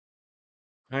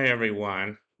Hi,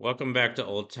 everyone. Welcome back to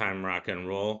Old Time Rock and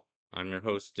Roll. I'm your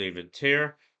host, David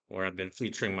Tier, where I've been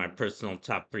featuring my personal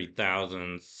top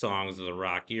 3,000 songs of the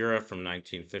rock era from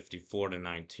 1954 to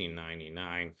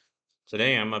 1999.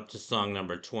 Today, I'm up to song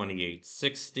number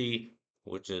 2860,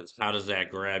 which is How Does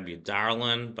That Grab You,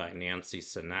 Darlin' by Nancy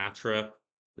Sinatra.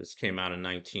 This came out in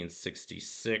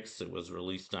 1966. It was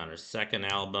released on her second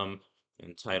album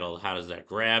entitled How Does That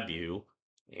Grab You?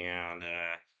 And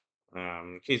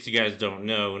in case you guys don't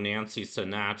know, Nancy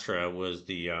Sinatra was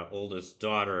the oldest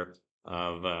daughter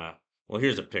of. Well,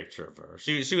 here's a picture of her.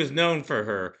 She was known for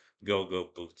her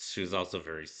go-go boots. She was also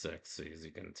very sexy, as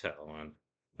you can tell, and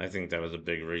I think that was a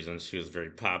big reason she was very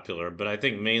popular. But I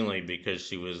think mainly because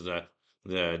she was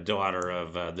the daughter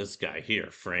of this guy here,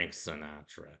 Frank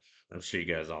Sinatra. I'm sure you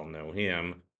guys all know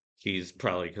him. He's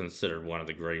probably considered one of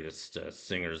the greatest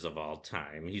singers of all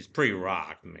time. He's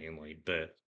pre-rock mainly,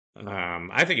 but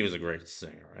I think he was a great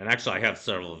singer, and actually, I have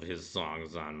several of his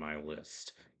songs on my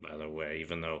list, by the way,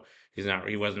 even though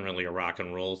he wasn't really a rock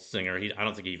and roll singer. I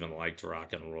don't think he even liked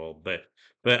rock and roll, but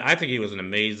I think he was an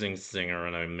amazing singer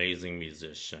and an amazing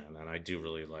musician, and I do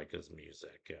really like his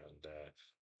music.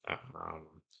 And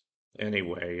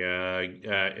anyway,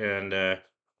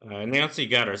 Nancy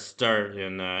got her start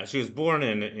she was born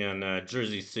in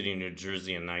Jersey City, New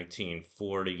Jersey in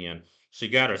 1940, and she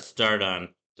got her start on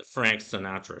the Frank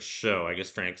Sinatra show. I guess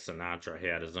Frank Sinatra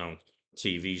had his own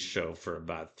TV show for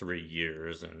about 3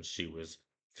 years, and she was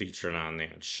featured on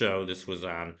that show. This was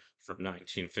on from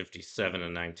 1957 to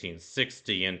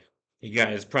 1960, and you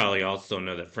guys probably also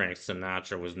know that Frank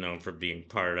Sinatra was known for being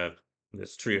part of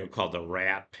this trio called the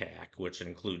Rat Pack, which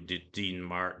included Dean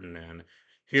Martin, and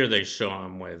here they show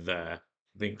him with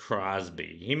Bing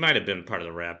Crosby. He might have been part of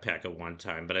the Rat Pack at one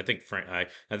time, but I think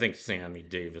Sammy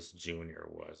Davis Jr.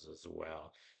 was as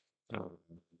well. Um,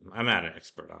 I'm not an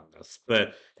expert on this,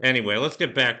 but anyway, let's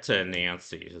get back to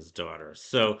Nancy, his daughter.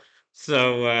 So,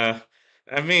 I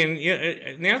mean,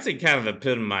 yeah, Nancy kind of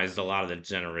epitomized a lot of the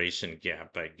generation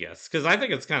gap, I guess, because I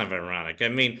think it's kind of ironic. I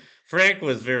mean, Frank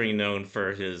was very known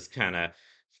for his kind of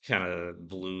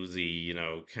bluesy,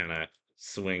 kind of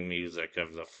swing music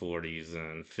of the 40s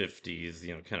and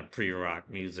 50s, kind of pre-rock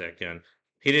music, and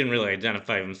he didn't really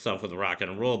identify himself with rock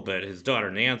and roll, but his daughter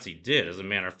Nancy did. As a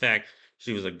matter of fact,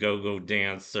 she was a go-go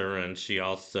dancer, and she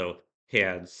also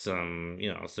had some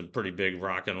pretty big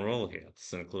rock and roll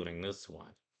hits, including this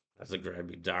one. That's a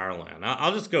Grabby Darlin'.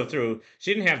 I'll just go through.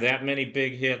 She didn't have that many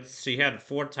big hits. She had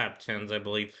four top tens, I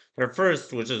believe. Her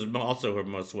first, which is also her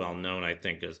most well known, I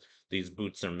think, is These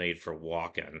Boots Are Made for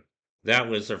Walking. That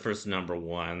was her first number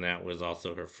one. That was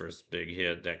also her first big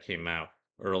hit that came out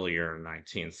earlier in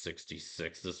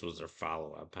 1966. This was her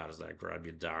follow-up, How Does That Grab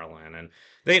You, Darlin'? And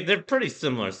they're pretty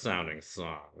similar sounding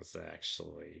songs,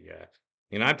 actually.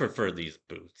 I prefer These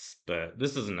Boots, but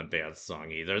this isn't a bad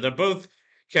song either. They're both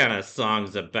kind of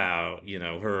songs about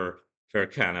her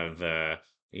kind of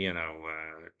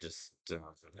just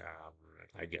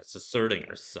I guess asserting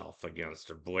herself against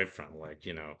her boyfriend, like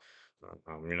you're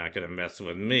not gonna mess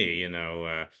with me,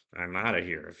 I'm out of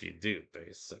here if you do,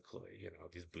 basically.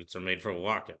 These boots are made for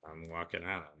walking. I'm walking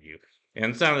out on you.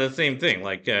 And it's of the same thing.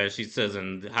 Like she says,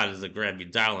 and how does it grab you,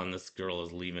 darling? This girl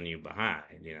is leaving you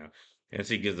behind. And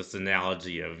she gives this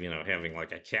analogy of, having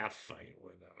like a cat fight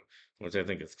with them, which I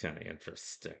think is kind of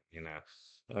interesting.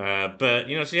 But,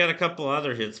 she had a couple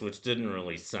other hits which didn't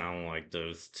really sound like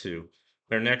those two.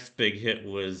 Her next big hit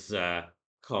was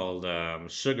called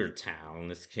Sugar Town.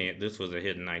 This was a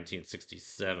hit in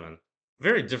 1967.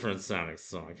 Very different sounding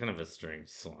song, kind of a strange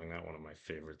song, not one of my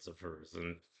favorites of hers.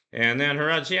 And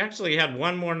then she actually had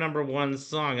one more number one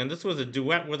song, and this was a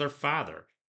duet with her father.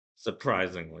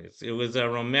 Surprisingly, it was a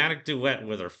romantic duet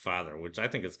with her father, which I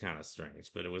think is kind of strange,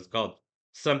 but it was called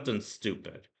Something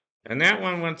Stupid. And that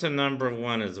one went to number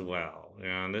one as well.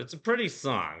 And it's a pretty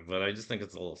song, but I just think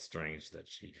it's a little strange that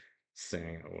she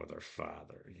sang it with her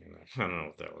father. I don't know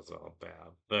what that was all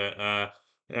about.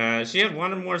 But she had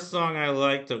one more song I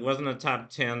liked that wasn't a top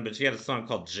 10, but she had a song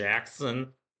called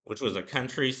Jackson, which was a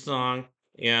country song.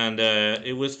 And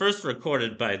it was first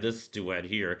recorded by this duet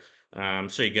here. I'm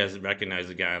sure you guys recognize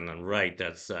the guy on the right.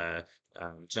 That's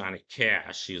Johnny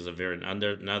Cash. He's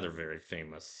another very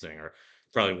famous singer,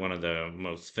 probably one of the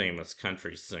most famous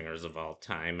country singers of all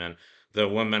time. And the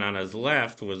woman on his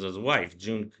left was his wife,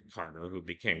 June Carter, who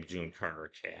became June Carter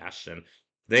Cash. And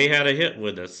they had a hit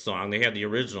with this song. They had the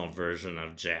original version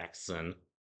of Jackson,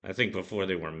 I think, before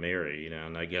they were married.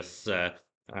 And I guess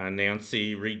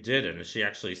Nancy redid it. And she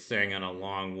actually sang it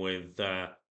along with, who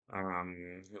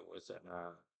was it?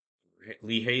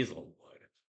 Lee Hazelwood.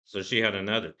 So she had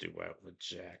another duet with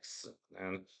Jackson.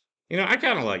 I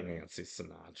kind of like Nancy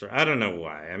Sinatra. I don't know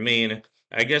why. I mean,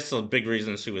 I guess the big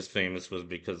reason she was famous was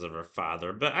because of her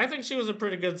father, but I think she was a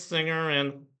pretty good singer,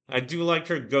 and I do like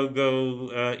her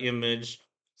go-go image.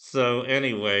 So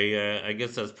anyway, I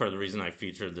guess that's part of the reason I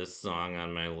featured this song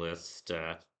on my list.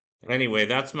 Anyway,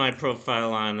 that's my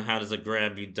profile on "How Does It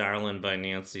Grab You, Darlin" by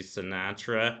Nancy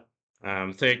Sinatra.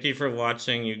 Thank you for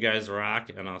watching. You guys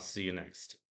rock, and I'll see you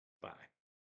next.